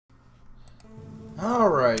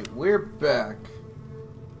Alright, we're back.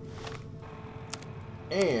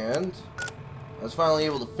 And I was finally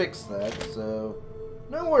able to fix that, so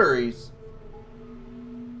no worries.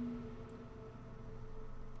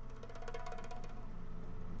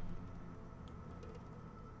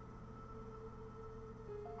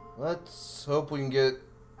 Let's hope we can get,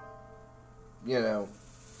 you know,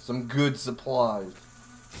 some good supplies.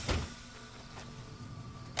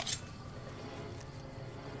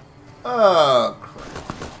 Oh, crap.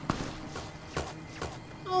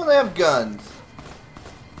 Oh, they have guns.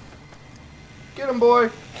 Get him, boy.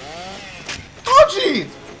 Oh, jeez!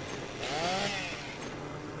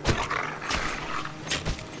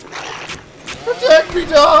 Protect me,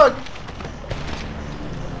 dog!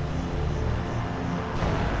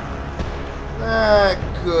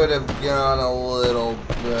 That could have gone a little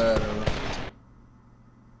better.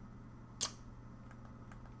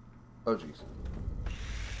 Oh, jeez.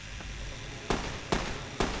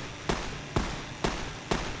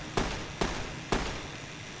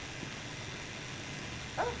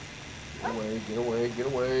 Get away, get away, get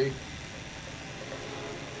away.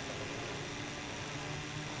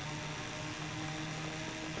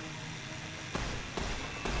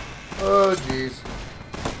 Oh, jeez.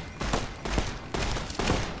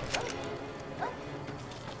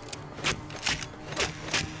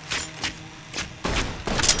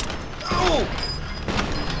 Oh!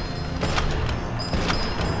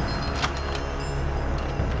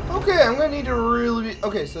 Okay, I'm gonna need to really be...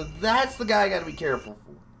 Okay, so that's the guy I gotta be careful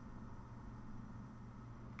for.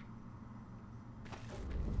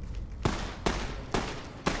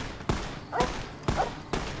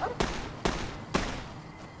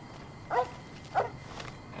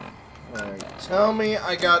 Tell me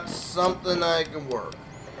I got something I can work.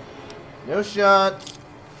 No shots.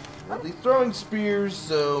 At least throwing spears,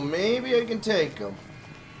 so maybe I can take them.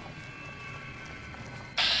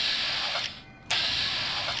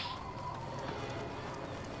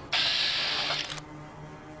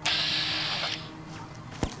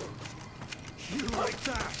 You like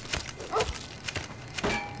that?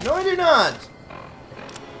 No, I do not.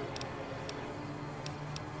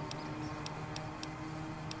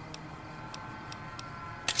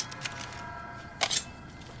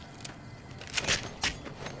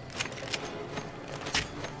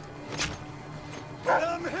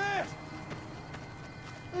 I'm hit!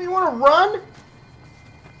 You want to run?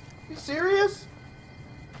 You serious?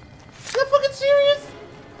 Is that fucking serious?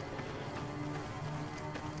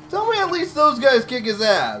 Tell me at least those guys kick his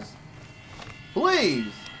ass.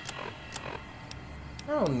 Please.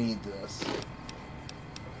 I don't need this.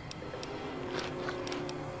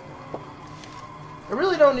 I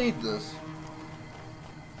really don't need this.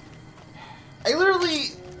 I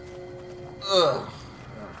literally... Ugh.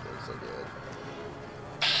 I don't feel so good.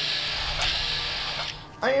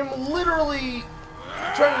 I am literally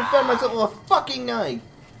trying to defend myself with a fucking knife.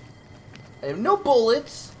 I have no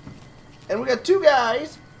bullets, and we got two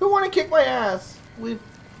guys who want to kick my ass with...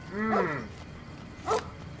 I don't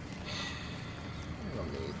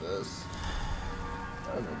need this.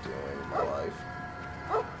 I'm not doing it in my life.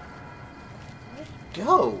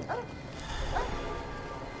 Go!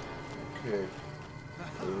 Okay.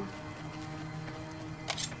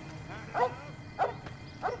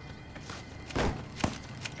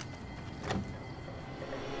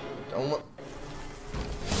 Don't look.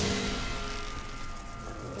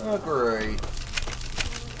 Oh, great.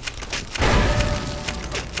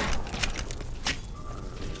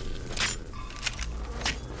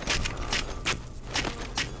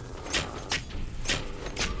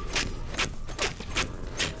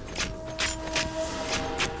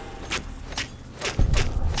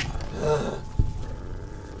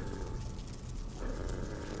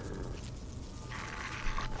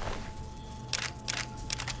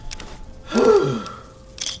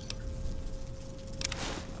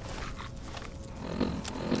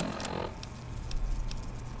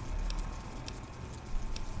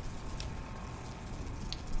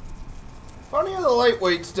 Funny how the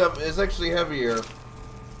lightweight stuff is actually heavier.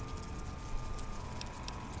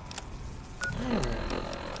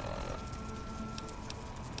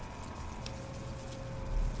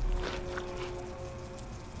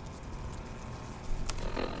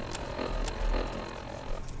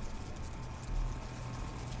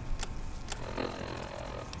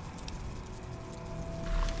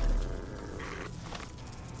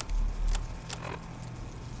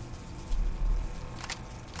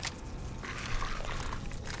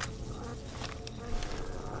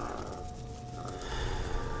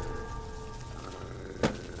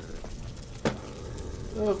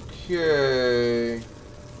 Okay.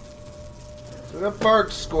 So we got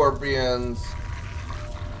bark scorpions.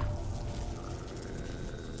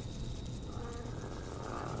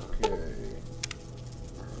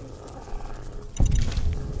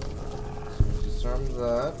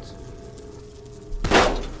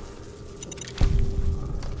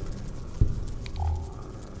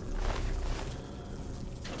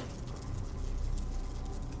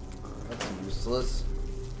 useless.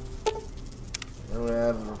 I don't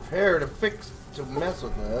have a repair to fix to mess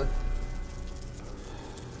with that.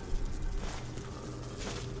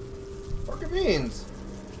 Pork and beans.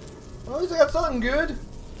 Well, at least I got something good.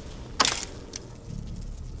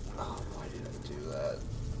 Oh, why did I do that?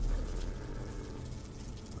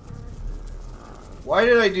 Why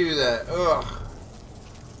did I do that? Ugh.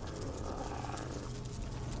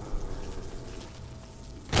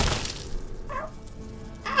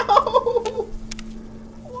 Ow!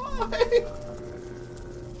 Why?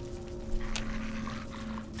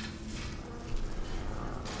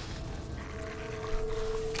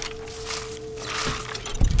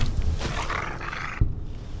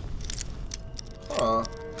 Huh.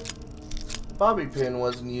 The bobby pin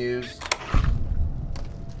wasn't used.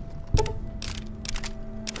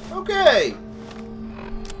 Okay.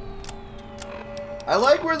 I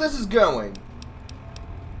like where this is going.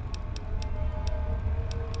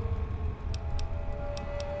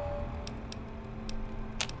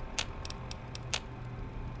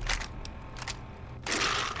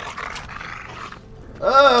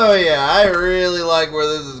 Oh yeah, I really like where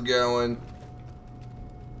this is going.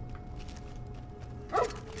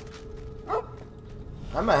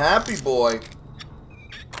 I'm a happy boy.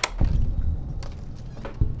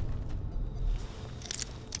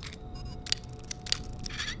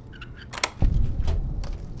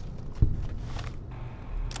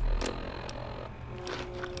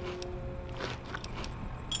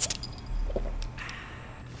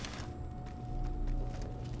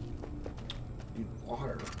 Need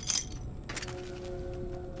water.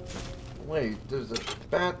 Wait, there's a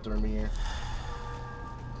bathroom here.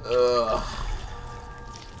 Ugh.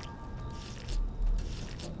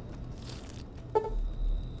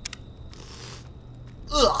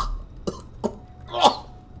 Ugh. Oh.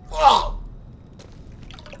 Oh.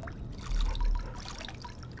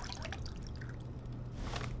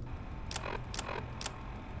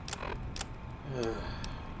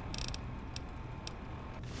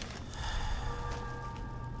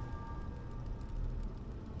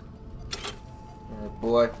 Alright,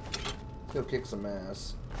 boy. Let's go kick some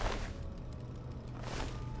ass.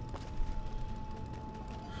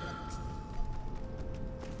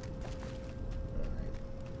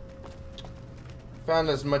 Found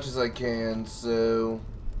as much as I can, so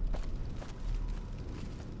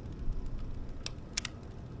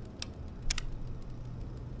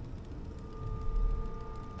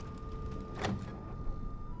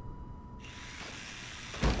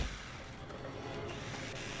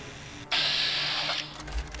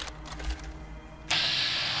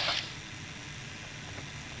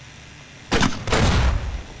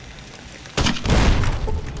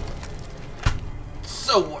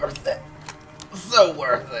so worth it. So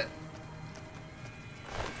worth it.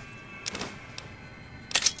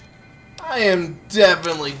 I am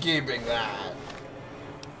definitely keeping that.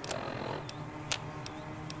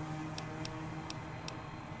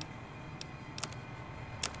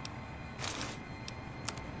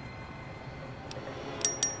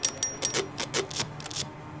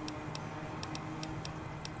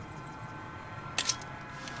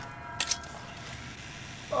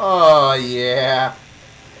 Oh yeah.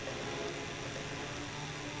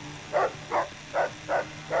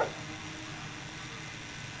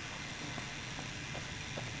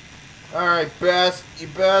 Alright, you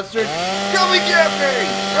bastard. Come and get me!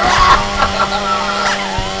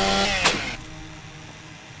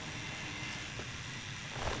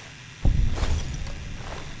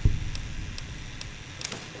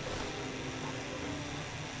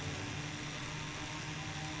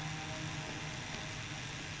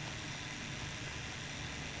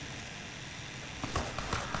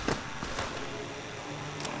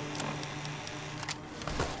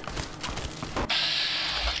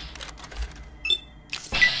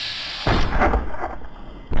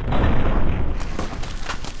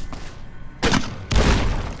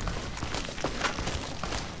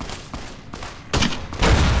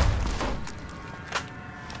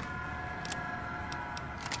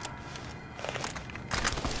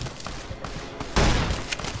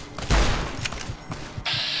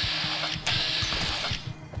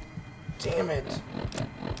 Damn it.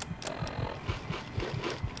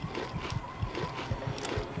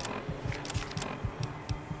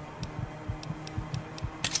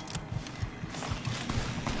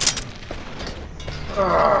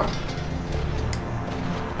 Ugh.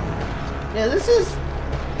 Yeah, this is...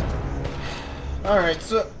 Alright,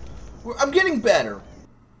 so... I'm getting better.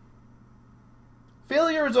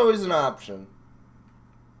 Failure is always an option.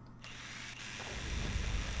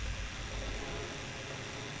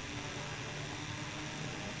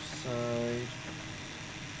 Side.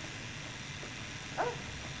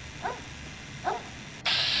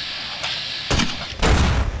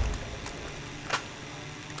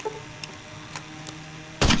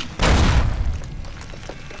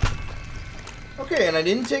 Okay, and I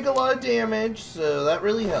didn't take a lot of damage, so that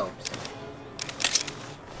really helps.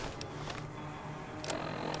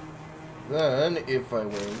 Then, if I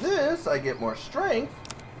wear this, I get more strength.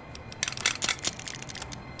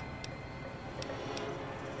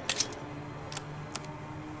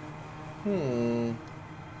 So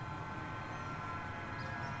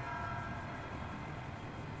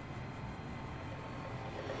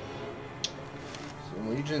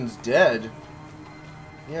Legion's dead.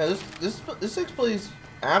 Yeah, this takes place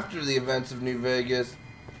after the events of New Vegas.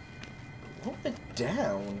 What went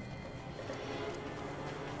down?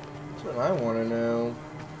 That's what I want to know.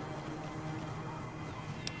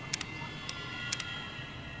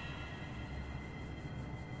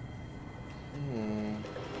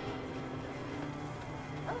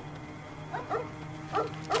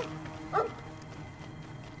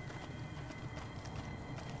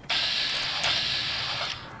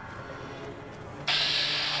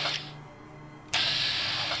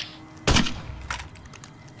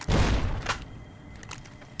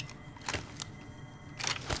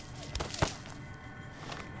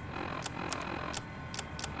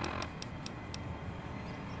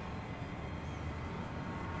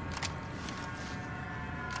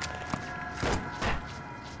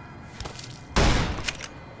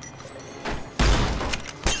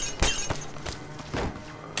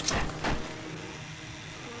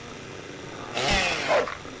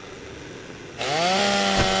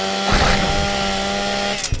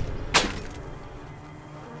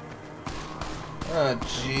 Oh,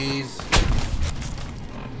 jeez.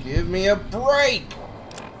 Give me a break!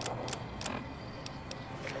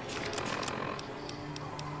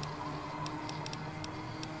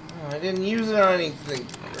 Oh, I didn't use it on anything.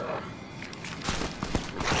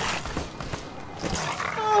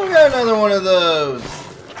 Oh, we got another one of those!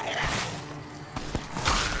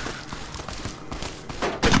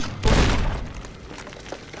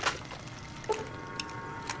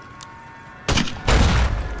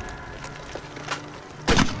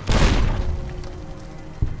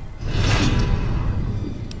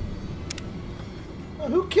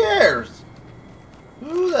 Who cares?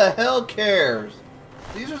 Who the hell cares?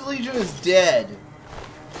 Caesar's Legion is dead.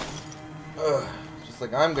 Ugh. Just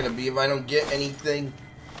like I'm gonna be if I don't get anything.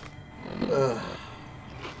 Ugh.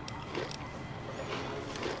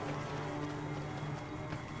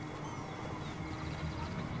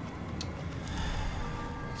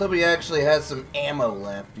 Let's hope he actually has some ammo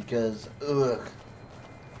left because, ugh.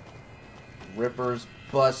 Ripper's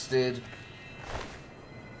busted.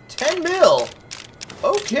 10 mil!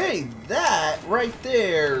 Okay, that right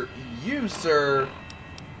there, you, sir.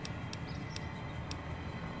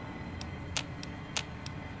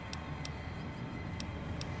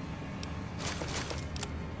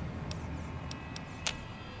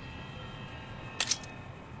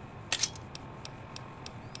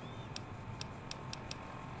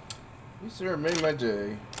 You, sir, made my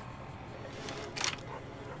day.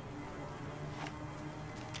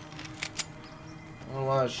 Not a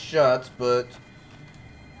lot of shots, but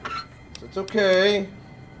it's okay.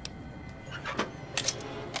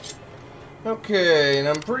 Okay, and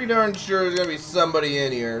I'm pretty darn sure there's gonna be somebody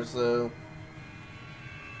in here, so.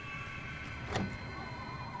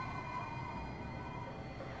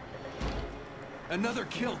 Another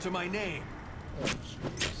kill to my name. Oh,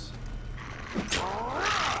 jeez.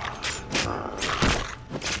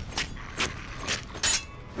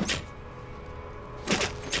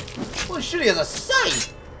 Holy shit, he has a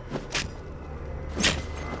sight!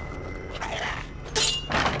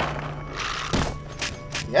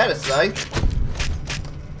 He had a sight.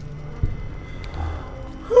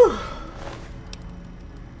 Whew.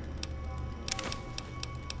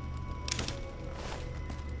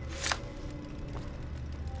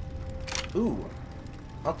 Ooh,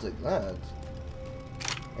 I'll take that.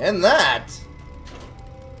 And that!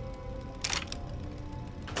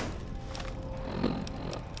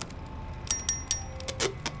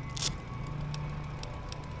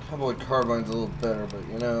 Cowboy Carbine's a little better, but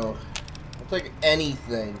you know, I'll take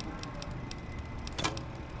anything.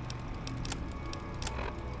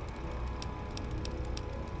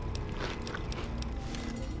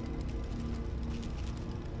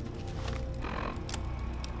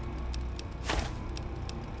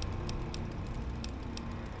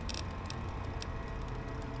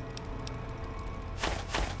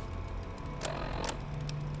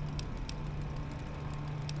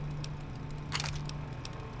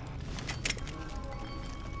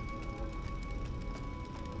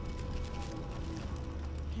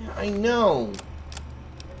 I know.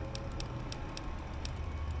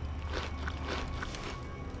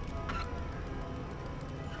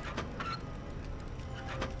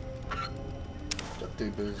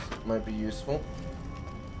 think this might be useful.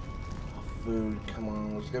 Food, come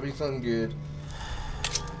on, there's gotta be something good.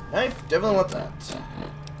 Knife, definitely want that.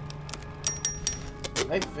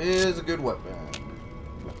 Knife is a good weapon.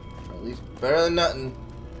 At least better than nothing.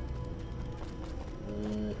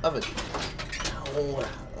 Oven.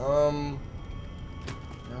 No.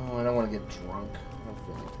 No, I don't want to get drunk.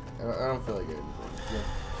 I don't feel like getting drunk. Yeah.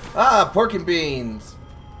 Ah, pork and beans.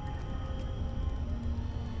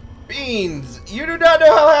 Beans. You do not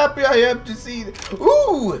know how happy I am to see.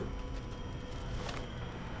 Ooh.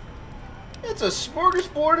 It's a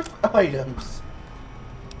smorgasbord of items.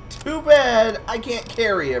 Too bad I can't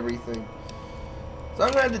carry everything. So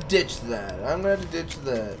I'm gonna have to ditch that. I'm gonna have to ditch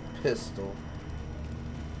that pistol.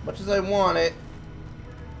 Much as I want it,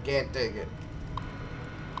 can't take it.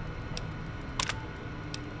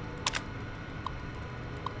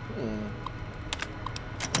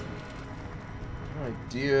 No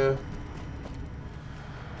idea.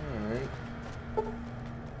 Alright.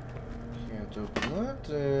 Can't open that,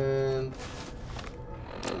 and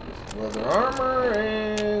this leather armor,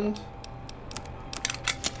 and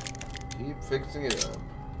keep fixing it up.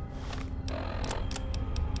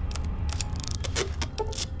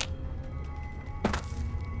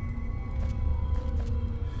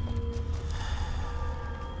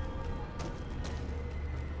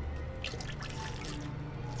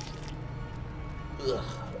 Ugh,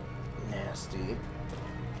 nasty.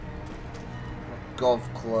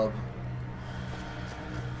 Golf club.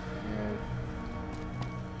 Yeah.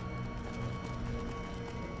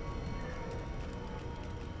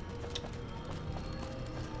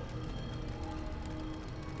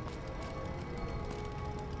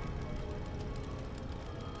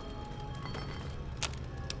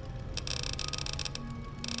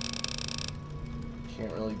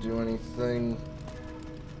 Can't really do anything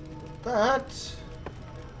with that.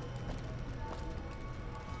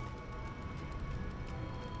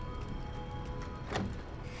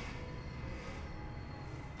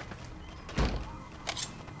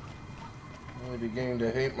 Beginning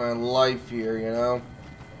to hate my life here, you know?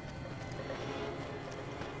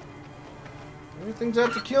 Everything's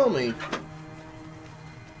out to kill me.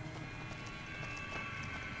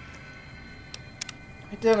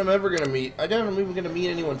 I doubt I'm ever gonna meet. I doubt I'm even gonna meet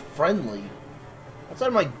anyone friendly.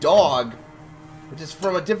 Outside my dog, which is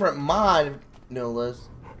from a different mod, no less.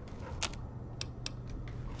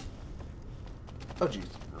 Oh, jeez.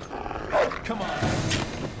 Come on.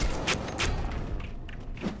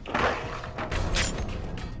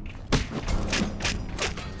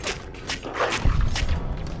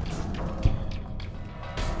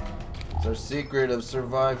 It's our secret of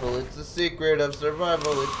survival. It's the secret of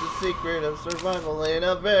survival. It's the secret of survival in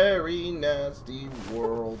a very nasty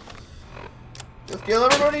world. Just kill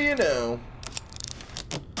everybody you know.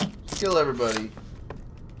 Just kill everybody.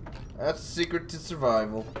 That's the secret to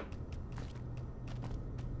survival.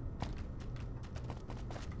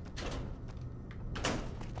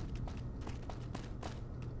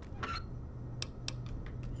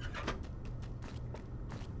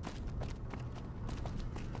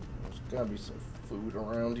 Gotta be some food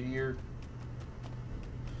around here.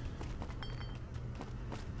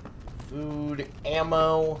 Food,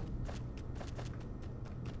 ammo.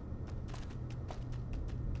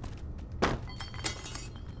 Not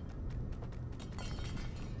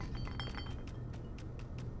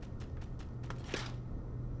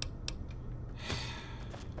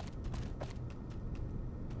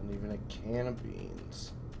even a can of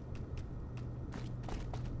beans.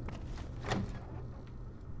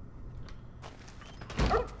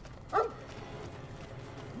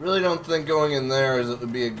 Really don't think going in there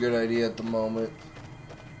would be a good idea at the moment.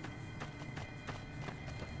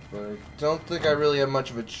 But I don't think I really have much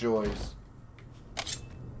of a choice.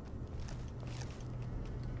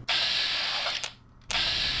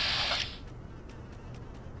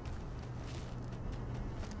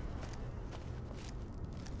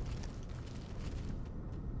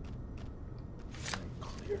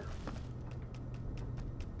 Clear.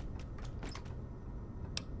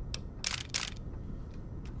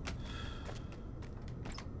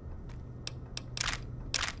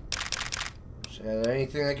 Had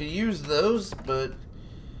anything I could use those, but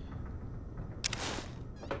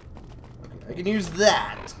okay, I can use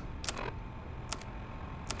that.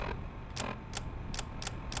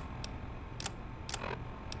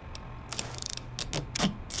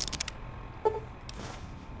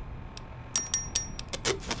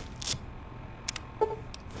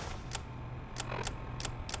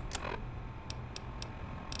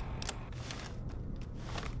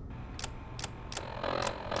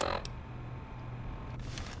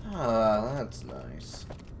 Ah, that's nice.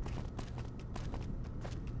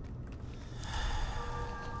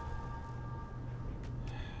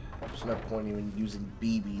 There's no point even using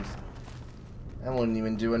BBs. That wouldn't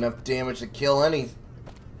even do enough damage to kill a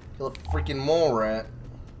freaking mole rat.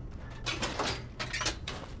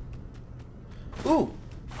 Ooh,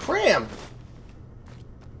 cram!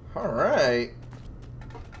 Alright.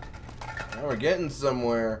 Now we're getting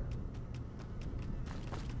somewhere.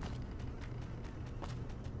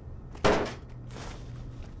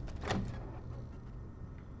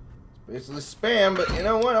 It's basically spam, but you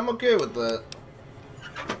know what? I'm okay with that.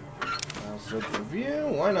 I'll search review.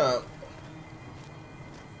 Why not?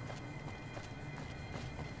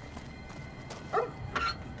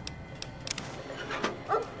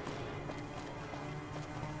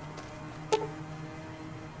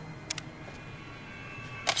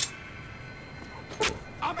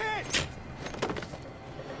 I'm in.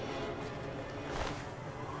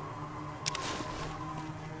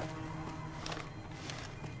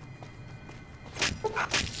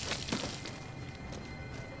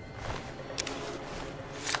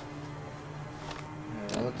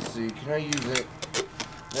 Let's see. Can I use it?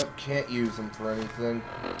 Nope, can't use them for anything.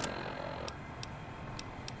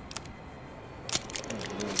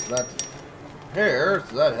 That's hair,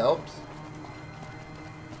 so that helps.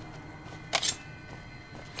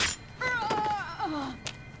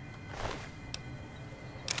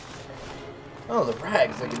 Oh, the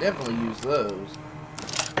rags. I could definitely use those.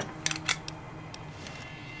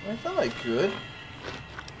 I thought I could.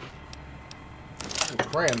 The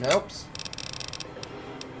cram helps.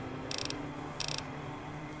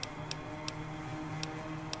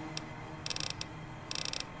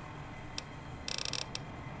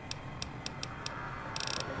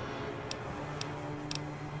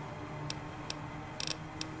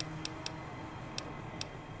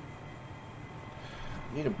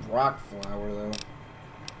 Need a Brock flower though.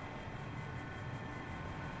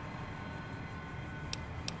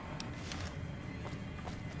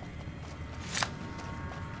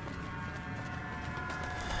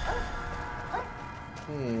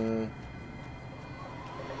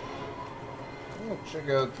 I'll check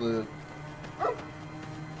out the.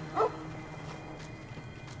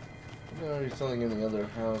 There's something in the other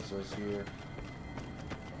houses here.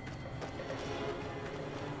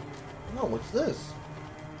 Oh, what's this?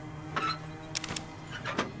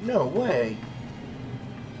 No way.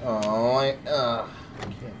 Oh, I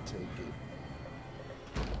can't take it.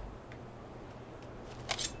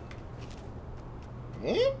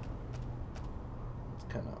 Eh? It's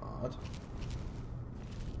kind of odd.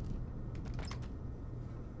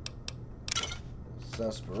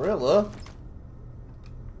 Sarsaparilla.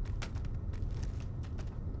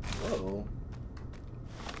 Whoa.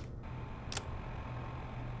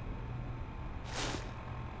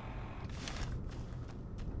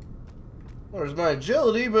 There's my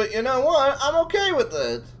agility, but you know what? I'm okay with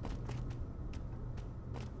it.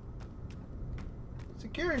 Let's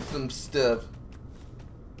carry some stuff.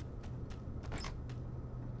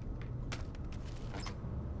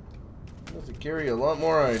 Let's carry a lot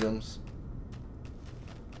more items.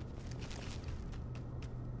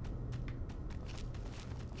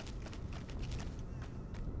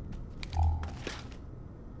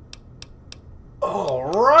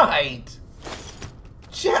 All right.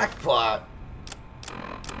 Jackpot.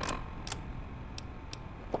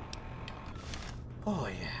 Oh,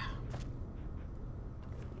 yeah.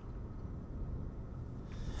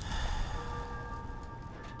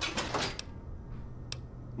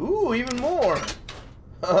 Ooh, even more.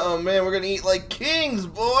 Oh, man, we're gonna eat like kings,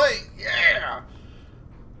 boy. Yeah.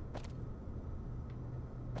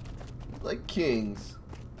 Like kings.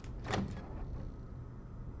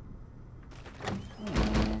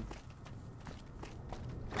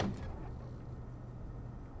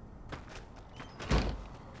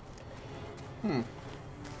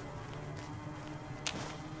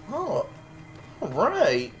 Oh, all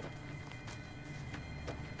right.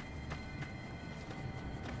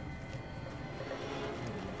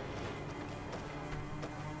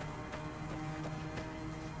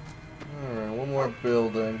 All right, one more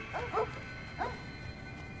building.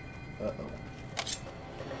 Uh-oh.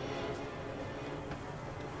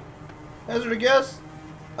 Hazard a guess?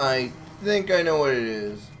 I think I know what it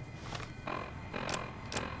is.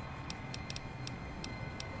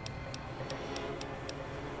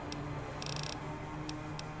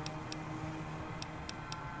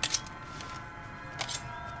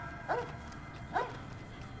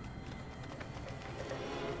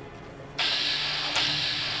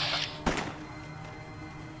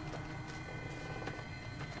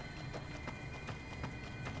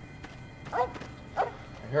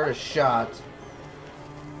 I heard a shot.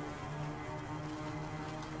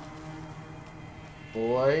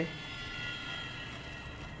 Boy.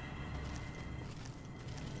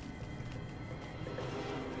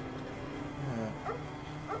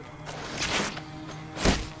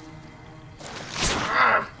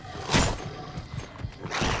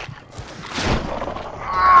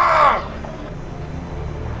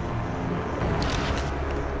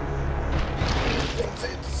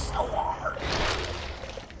 power.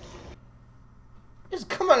 It's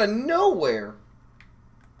come out of nowhere.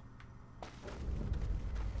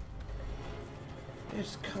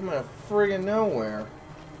 It's come out of friggin' nowhere.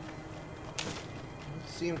 Don't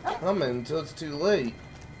see him coming until it's too late.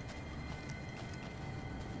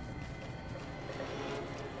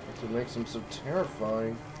 That's what makes him so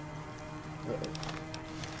terrifying.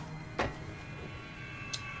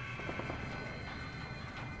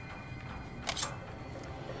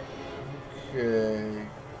 Okay.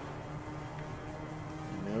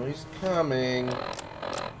 I know he's coming.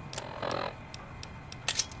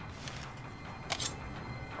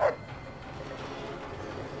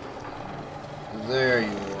 There you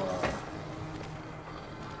are.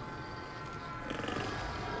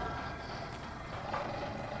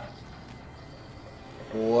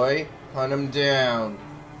 Boy, hunt him down.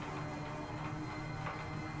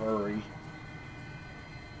 Hurry.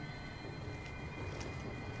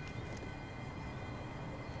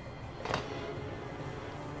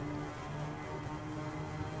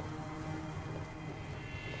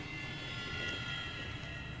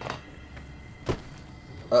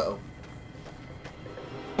 Uh-oh.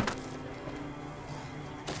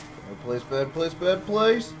 Bad place, bad place, bad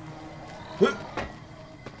place. Huh.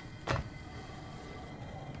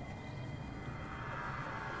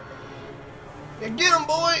 Yeah, get him,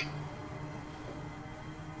 boy!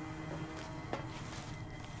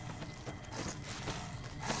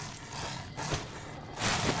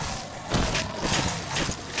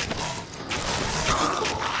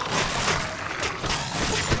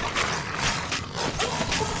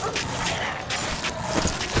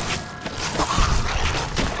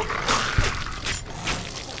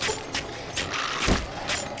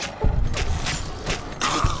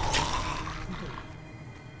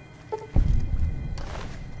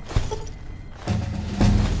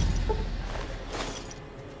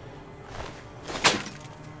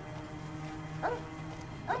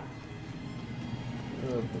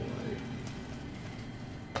 Oh boy.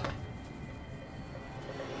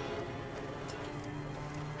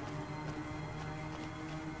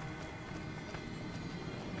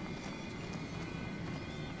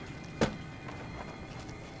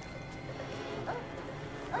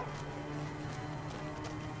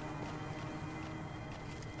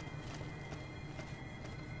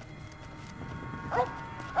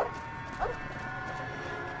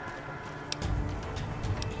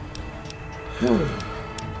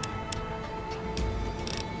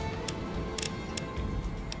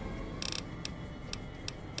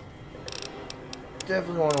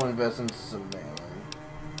 Definitely want to invest in some melee.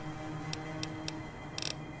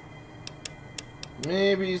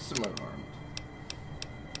 Maybe some unarmed.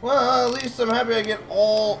 Well, at least I'm happy I get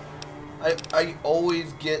all... I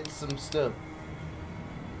always get some stuff.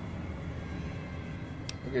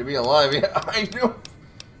 I'm gonna be alive. Yeah, I don't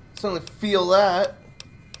suddenly feel that.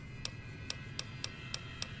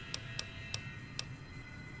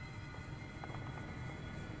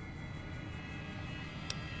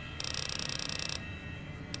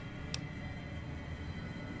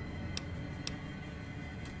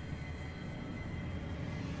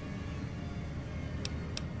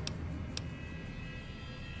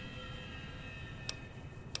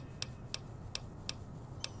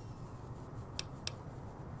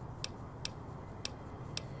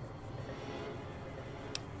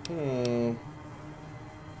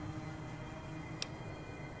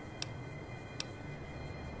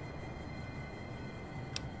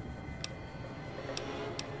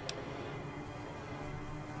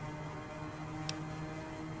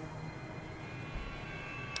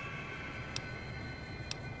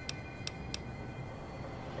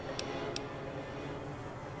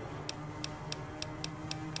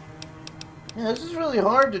 Yeah, this is really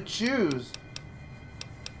hard to choose.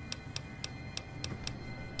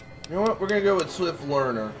 You know what? We're gonna go with Swift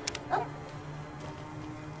Learner.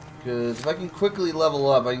 Because if I can quickly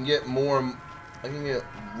level up, I can get more. I can get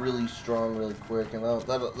really strong really quick, and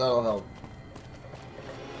that'll help.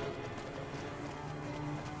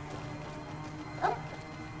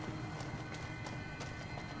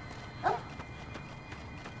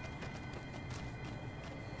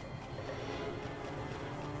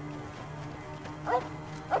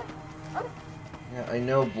 Yeah, I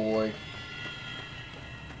know, boy.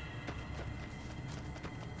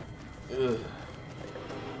 Ugh.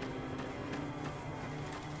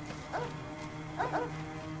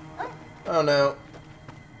 Oh no.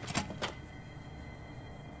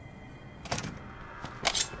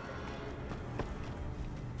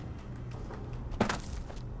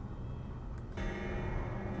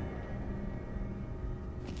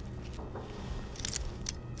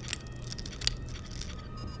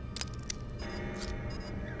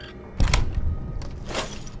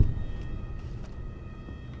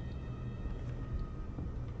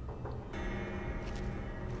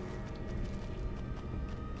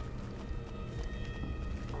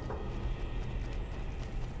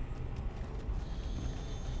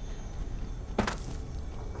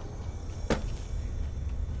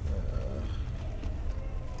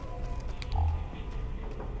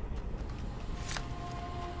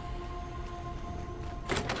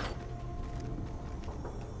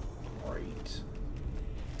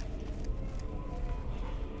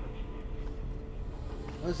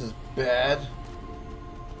 This is bad.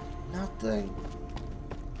 Nothing.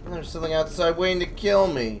 There's something outside waiting to kill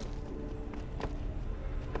me.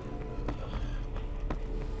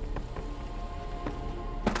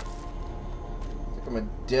 It's like I'm a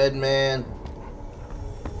dead man.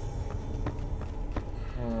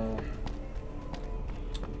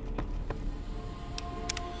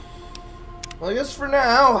 Well, I guess for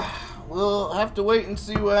now, we'll have to wait and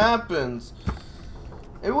see what happens.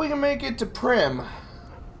 Maybe we can make it to Prim.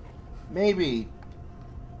 Maybe.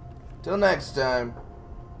 Till next time.